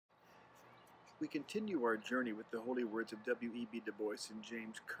We continue our journey with the holy words of W.E.B. Du Bois and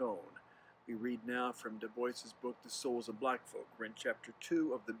James Cone. We read now from Du Bois's book, The Souls of Black Folk. We're in Chapter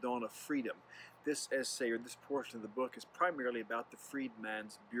 2 of The Dawn of Freedom. This essay, or this portion of the book, is primarily about the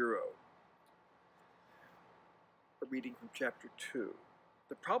Freedman's Bureau. A reading from Chapter 2.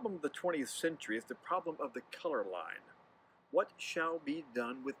 The problem of the 20th century is the problem of the color line. What shall be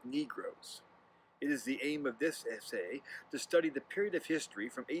done with Negroes? It is the aim of this essay to study the period of history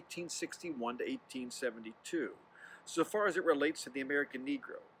from 1861 to 1872, so far as it relates to the American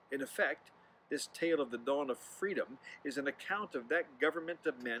Negro. In effect, this tale of the dawn of freedom is an account of that government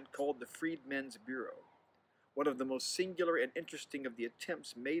of men called the Freedmen's Bureau, one of the most singular and interesting of the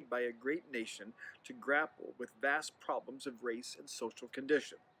attempts made by a great nation to grapple with vast problems of race and social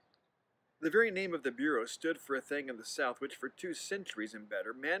condition. The very name of the Bureau stood for a thing in the South which for 2 centuries and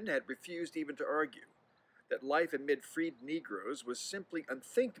better men had refused even to argue, that life amid freed Negroes was simply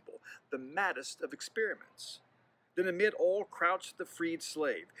unthinkable, the maddest of experiments. Then amid all crouched the freed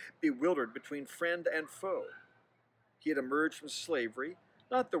slave, bewildered between friend and foe. He had emerged from slavery,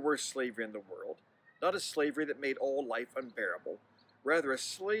 not the worst slavery in the world, not a slavery that made all life unbearable, rather a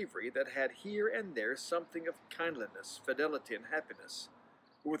slavery that had here and there something of kindliness, fidelity, and happiness.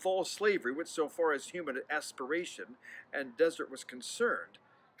 But with all slavery, which so far as human aspiration and desert was concerned,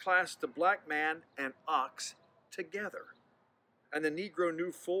 classed the black man and ox together. And the Negro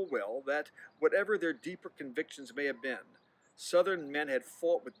knew full well that, whatever their deeper convictions may have been, Southern men had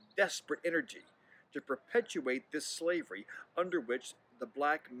fought with desperate energy to perpetuate this slavery under which the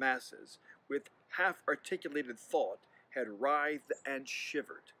black masses, with half-articulated thought, had writhed and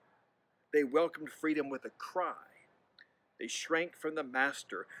shivered. They welcomed freedom with a cry. They shrank from the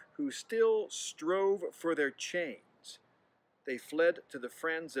master who still strove for their chains. They fled to the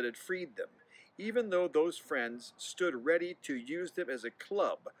friends that had freed them, even though those friends stood ready to use them as a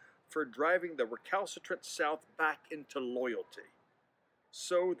club for driving the recalcitrant South back into loyalty.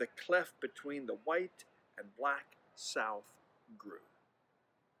 So the cleft between the white and black South grew.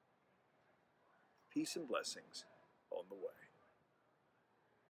 Peace and blessings.